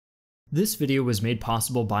This video was made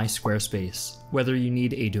possible by Squarespace. Whether you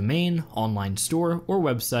need a domain, online store, or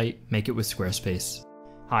website, make it with Squarespace.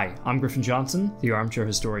 Hi, I'm Griffin Johnson, the Armchair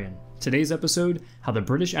Historian. Today's episode, how the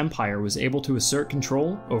British Empire was able to assert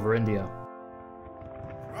control over India.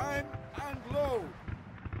 Prime and load.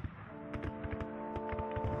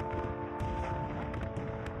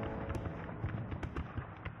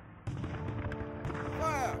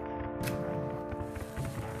 Fire.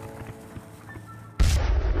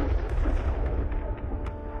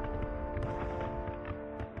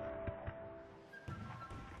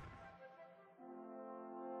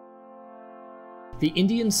 The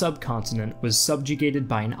Indian subcontinent was subjugated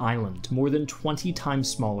by an island more than 20 times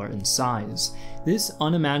smaller in size. This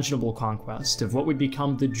unimaginable conquest of what would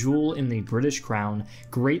become the jewel in the British crown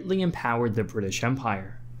greatly empowered the British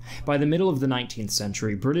Empire. By the middle of the 19th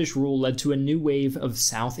century, British rule led to a new wave of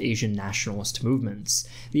South Asian nationalist movements,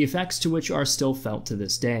 the effects to which are still felt to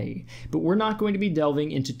this day. But we're not going to be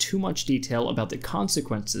delving into too much detail about the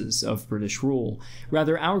consequences of British rule.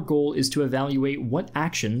 Rather, our goal is to evaluate what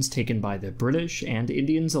actions taken by the British and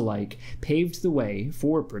Indians alike paved the way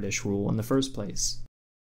for British rule in the first place.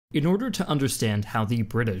 In order to understand how the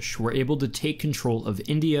British were able to take control of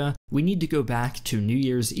India, we need to go back to New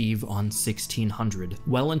Year's Eve on 1600,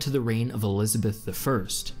 well into the reign of Elizabeth I.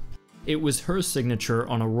 It was her signature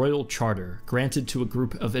on a royal charter granted to a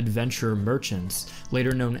group of adventure merchants,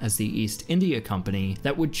 later known as the East India Company,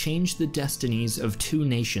 that would change the destinies of two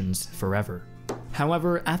nations forever.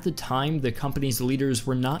 However, at the time, the company's leaders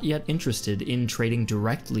were not yet interested in trading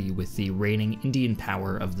directly with the reigning Indian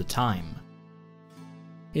power of the time.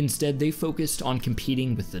 Instead, they focused on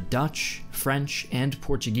competing with the Dutch, French, and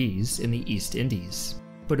Portuguese in the East Indies.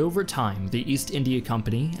 But over time, the East India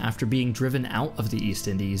Company, after being driven out of the East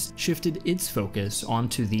Indies, shifted its focus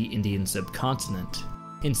onto the Indian subcontinent.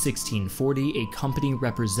 In 1640, a company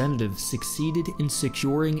representative succeeded in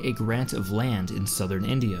securing a grant of land in southern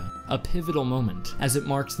India, a pivotal moment, as it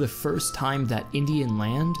marked the first time that Indian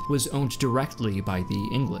land was owned directly by the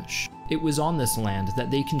English. It was on this land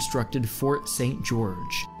that they constructed Fort St.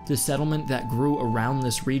 George. The settlement that grew around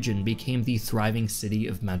this region became the thriving city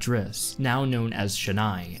of Madras, now known as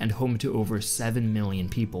Chennai, and home to over 7 million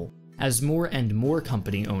people. As more and more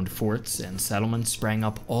company-owned forts and settlements sprang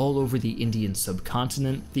up all over the Indian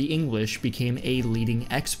subcontinent, the English became a leading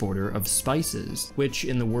exporter of spices, which,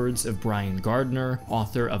 in the words of Gardner,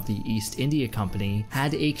 author of the East India Company,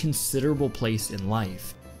 had a considerable place in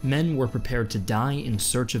life. Men were prepared to die in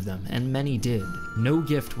search of them, and many did. No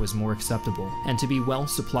gift was more acceptable, and to be well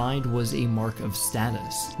supplied was a mark of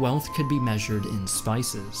status. Wealth could be measured in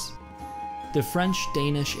spices. The French,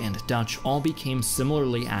 Danish, and Dutch all became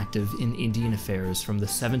similarly active in Indian affairs from the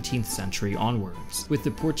 17th century onwards, with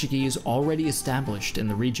the Portuguese already established in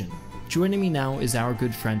the region. Joining me now is our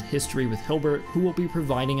good friend History with Hilbert, who will be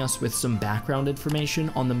providing us with some background information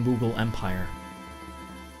on the Mughal Empire.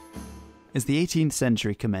 As the 18th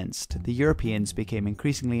century commenced, the Europeans became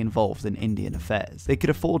increasingly involved in Indian affairs. They could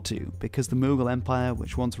afford to, because the Mughal Empire,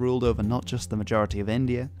 which once ruled over not just the majority of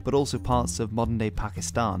India, but also parts of modern-day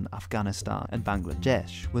Pakistan, Afghanistan, and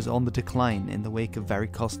Bangladesh, was on the decline in the wake of very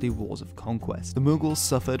costly wars of conquest. The Mughals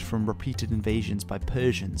suffered from repeated invasions by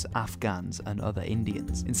Persians, Afghans, and other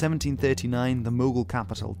Indians. In 1739, the Mughal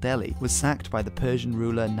capital, Delhi, was sacked by the Persian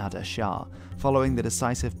ruler Nader Shah, following the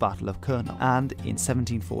decisive Battle of Kurnool, and in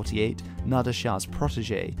 1748, Nader Shah's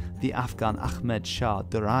protege, the Afghan Ahmed Shah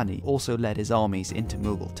Durrani, also led his armies into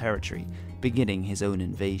Mughal territory, beginning his own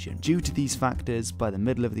invasion. Due to these factors, by the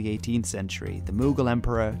middle of the 18th century, the Mughal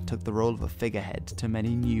emperor took the role of a figurehead to many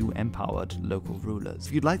new empowered local rulers.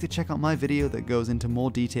 If you'd like to check out my video that goes into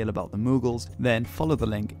more detail about the Mughals, then follow the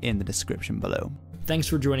link in the description below. Thanks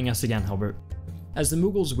for joining us again, Hilbert. As the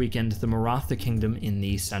Mughals weakened, the Maratha kingdom in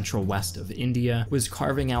the central west of India was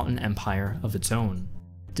carving out an empire of its own.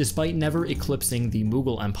 Despite never eclipsing the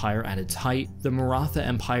Mughal Empire at its height, the Maratha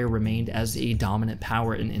Empire remained as a dominant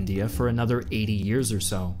power in India for another 80 years or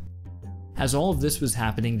so. As all of this was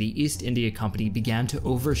happening, the East India Company began to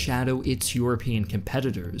overshadow its European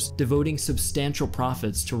competitors, devoting substantial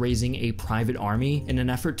profits to raising a private army in an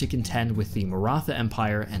effort to contend with the Maratha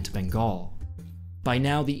Empire and Bengal. By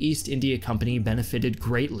now, the East India Company benefited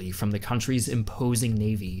greatly from the country's imposing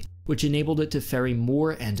navy, which enabled it to ferry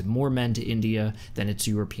more and more men to India than its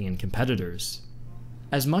European competitors.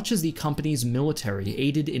 As much as the company's military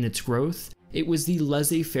aided in its growth, it was the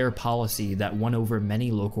laissez-faire policy that won over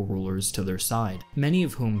many local rulers to their side, many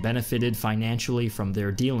of whom benefited financially from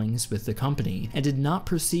their dealings with the company and did not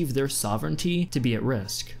perceive their sovereignty to be at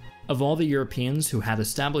risk. Of all the Europeans who had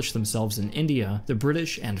established themselves in India, the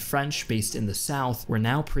British and French based in the south were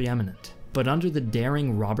now preeminent. But under the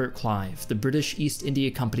daring Robert Clive, the British East India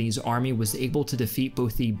Company's army was able to defeat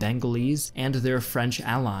both the Bengalese and their French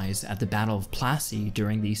allies at the Battle of Plassey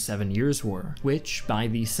during the 7 Years' War, which, by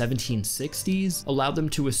the 1760s, allowed them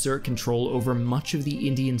to assert control over much of the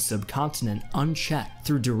Indian subcontinent unchecked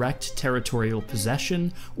through direct territorial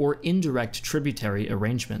possession or indirect tributary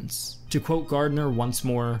arrangements. To quote Gardner once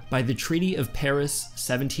more, by the Treaty of Paris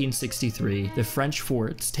 1763, the French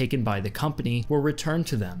forts taken by the company were returned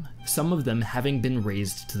to them, some of them having been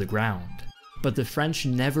razed to the ground. But the French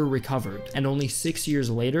never recovered, and only 6 years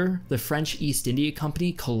later, the French East India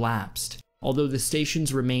Company collapsed, although the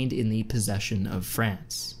stations remained in the possession of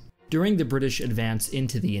France. During the British advance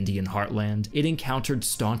into the Indian heartland, it encountered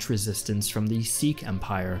staunch resistance from the Sikh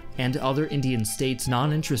Empire and other Indian states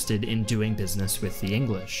not interested in doing business with the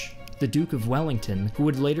English. The Duke of Wellington, who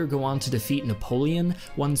would later go on to defeat Napoleon,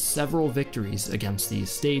 won several victories against these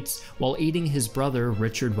states while aiding his brother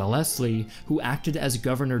Richard Wellesley, who acted as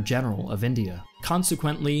Governor-General of India.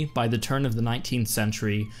 Consequently, by the turn of the 19th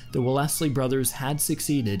century, the Wellesley brothers had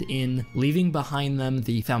succeeded in leaving behind them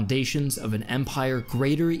the foundations of an empire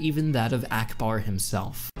greater even that of Akbar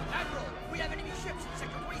himself. Admiral, we have enemy ships in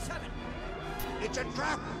Sector 47. It's a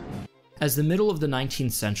trap! As the middle of the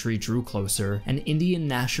 19th century drew closer, an Indian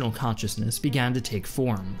national consciousness began to take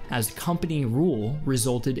form, as company rule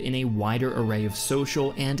resulted in a wider array of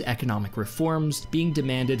social and economic reforms being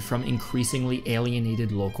demanded from increasingly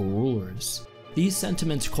alienated local rulers. These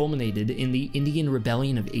sentiments culminated in the Indian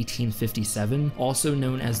Rebellion of 1857, also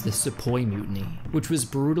known as the Sepoy Mutiny, which was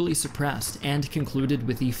brutally suppressed and concluded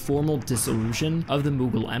with the formal dissolution of the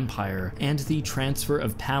Mughal Empire and the transfer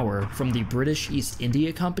of power from the British East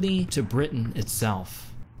India Company to Britain itself.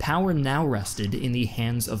 Power now rested in the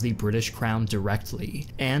hands of the British Crown directly,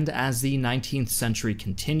 and as the 19th century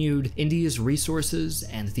continued, India's resources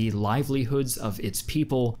and the livelihoods of its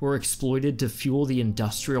people were exploited to fuel the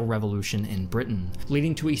Industrial Revolution in Britain,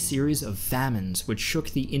 leading to a series of famines which shook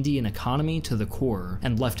the Indian economy to the core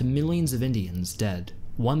and left millions of Indians dead.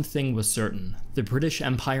 One thing was certain: the British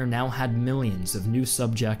Empire now had millions of new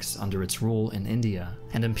subjects under its rule in India,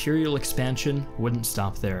 and imperial expansion wouldn't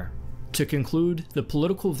stop there. To conclude, the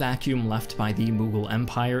political vacuum left by the Mughal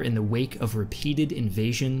Empire in the wake of repeated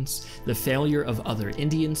invasions, the failure of other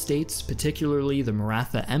Indian states, particularly the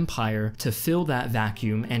Maratha Empire, to fill that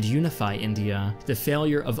vacuum and unify India, the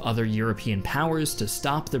failure of other European powers to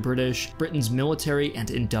stop the British, Britain's military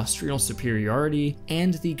and industrial superiority,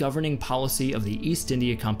 and the governing policy of the East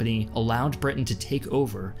India Company allowed Britain to take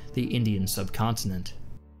over the Indian subcontinent.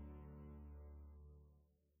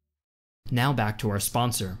 Now back to our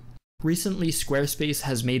sponsor. Recently, Squarespace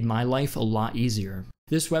has made my life a lot easier.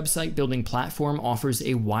 This website building platform offers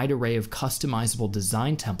a wide array of customizable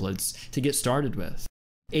design templates to get started with.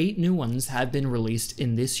 8 new ones have been released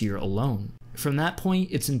in this year alone. From that point,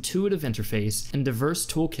 its intuitive interface and diverse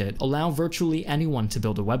toolkit allow virtually anyone to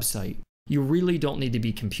build a website. You really don't need to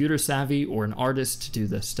be computer savvy or an artist to do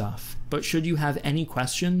this stuff. But should you have any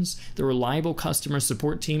questions, the reliable customer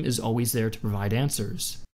support team is always there to provide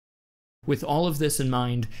answers. With all of this in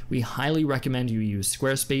mind, we highly recommend you use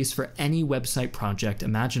Squarespace for any website project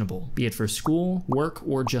imaginable, be it for school, work,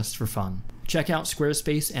 or just for fun. Check out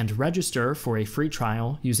Squarespace and register for a free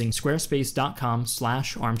trial using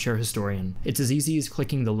squarespace.com/armchairhistorian. It's as easy as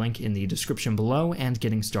clicking the link in the description below and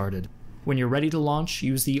getting started. When you're ready to launch,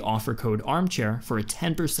 use the offer code ARMCHAIR for a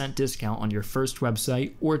 10% discount on your first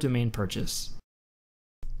website or domain purchase.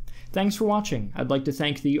 Thanks for watching. I'd like to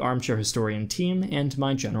thank the Armchair Historian team and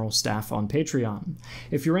my general staff on Patreon.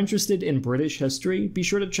 If you're interested in British history, be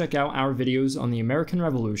sure to check out our videos on the American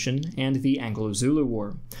Revolution and the Anglo-Zulu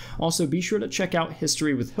War. Also, be sure to check out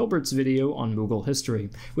History with Hilbert's video on Mughal history,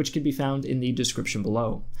 which can be found in the description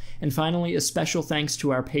below. And finally, a special thanks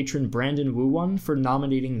to our patron Brandon Woo-Won for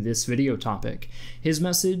nominating this video topic. His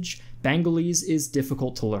message: Bengalese is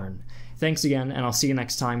difficult to learn. Thanks again, and I'll see you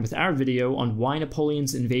next time with our video on why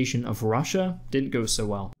Napoleon's invasion of Russia didn't go so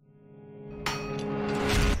well.